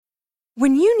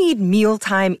When you need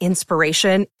mealtime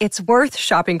inspiration, it's worth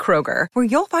shopping Kroger, where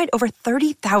you'll find over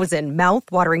 30,000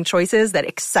 mouth-watering choices that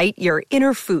excite your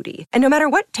inner foodie. And no matter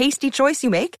what tasty choice you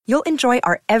make, you'll enjoy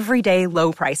our everyday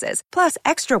low prices, plus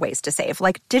extra ways to save,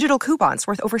 like digital coupons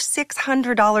worth over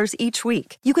 $600 each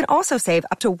week. You can also save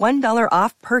up to $1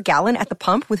 off per gallon at the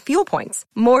pump with fuel points.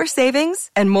 More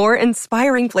savings and more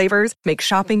inspiring flavors make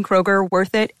shopping Kroger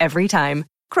worth it every time.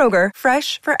 Kroger,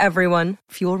 fresh for everyone.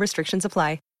 Fuel restrictions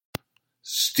apply.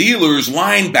 Steelers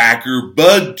linebacker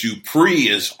Bud Dupree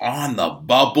is on the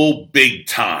bubble big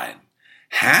time.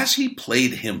 Has he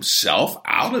played himself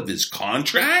out of his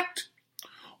contract?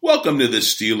 Welcome to the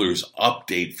Steelers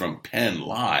update from Penn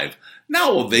Live,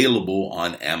 now available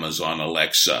on Amazon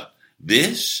Alexa.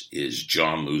 This is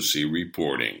John Lucy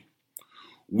reporting.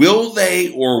 Will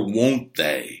they or won't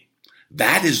they?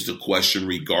 That is the question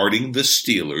regarding the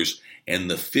Steelers and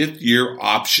the fifth-year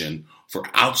option for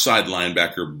outside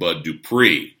linebacker Bud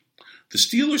Dupree. The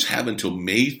Steelers have until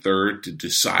May 3rd to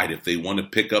decide if they want to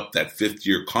pick up that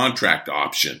fifth-year contract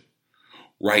option.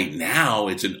 Right now,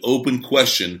 it's an open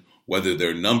question whether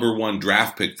their number one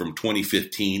draft pick from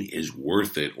 2015 is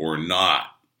worth it or not.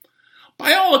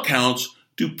 By all accounts,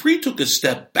 Dupree took a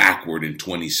step backward in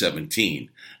 2017,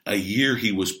 a year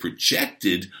he was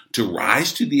projected to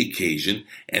rise to the occasion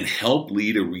and help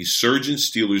lead a resurgent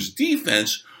Steelers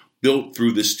defense built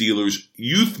through the Steelers'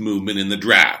 youth movement in the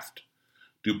draft.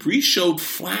 Dupree showed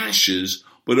flashes,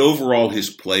 but overall his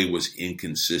play was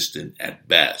inconsistent at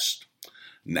best.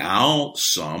 Now,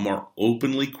 some are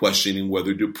openly questioning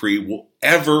whether Dupree will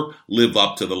ever live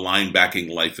up to the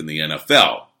linebacking life in the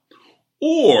NFL.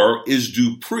 Or is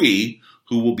Dupree,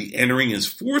 who will be entering his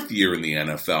fourth year in the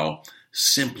NFL,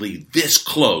 simply this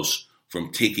close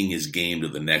from taking his game to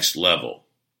the next level?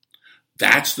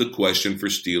 That's the question for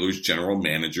Steelers general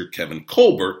manager Kevin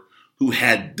Colbert, who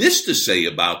had this to say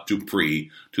about Dupree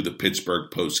to the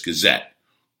Pittsburgh Post-Gazette.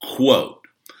 Quote,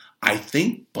 "I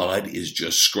think Bud is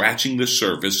just scratching the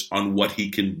surface on what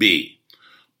he can be.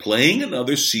 Playing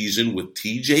another season with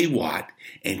TJ Watt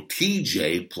and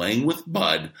TJ playing with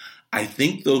Bud, I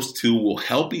think those two will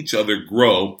help each other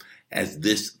grow as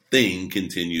this thing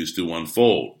continues to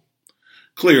unfold."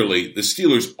 Clearly, the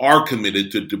Steelers are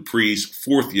committed to Dupree's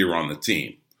fourth year on the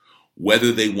team.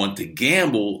 Whether they want to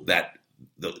gamble that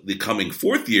the coming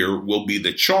fourth year will be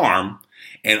the charm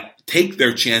and take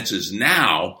their chances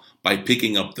now by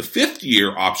picking up the fifth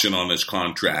year option on his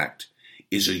contract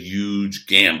is a huge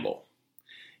gamble.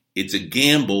 It's a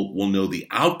gamble we'll know the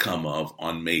outcome of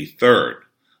on May 3rd.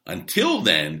 Until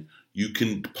then, you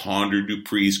can ponder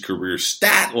Dupree's career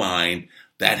stat line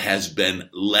that has been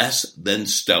less than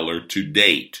stellar to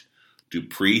date.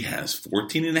 Dupree has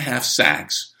 14.5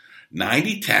 sacks,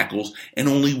 90 tackles, and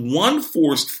only one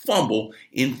forced fumble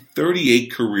in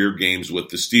 38 career games with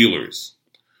the Steelers.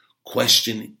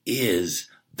 Question, is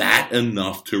that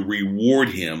enough to reward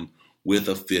him with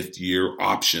a fifth-year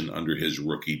option under his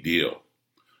rookie deal?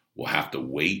 We'll have to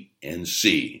wait and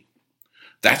see.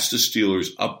 That's the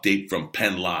Steelers update from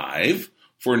Penn Live.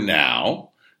 For now,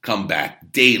 come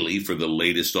back daily for the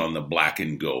latest on the black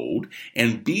and gold,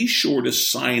 and be sure to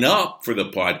sign up for the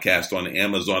podcast on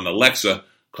Amazon Alexa,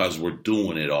 because we're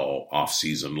doing it all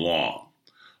off-season long.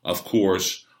 Of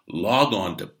course, log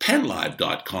on to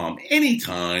PennLive.com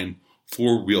anytime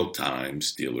for real-time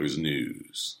Steelers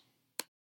news.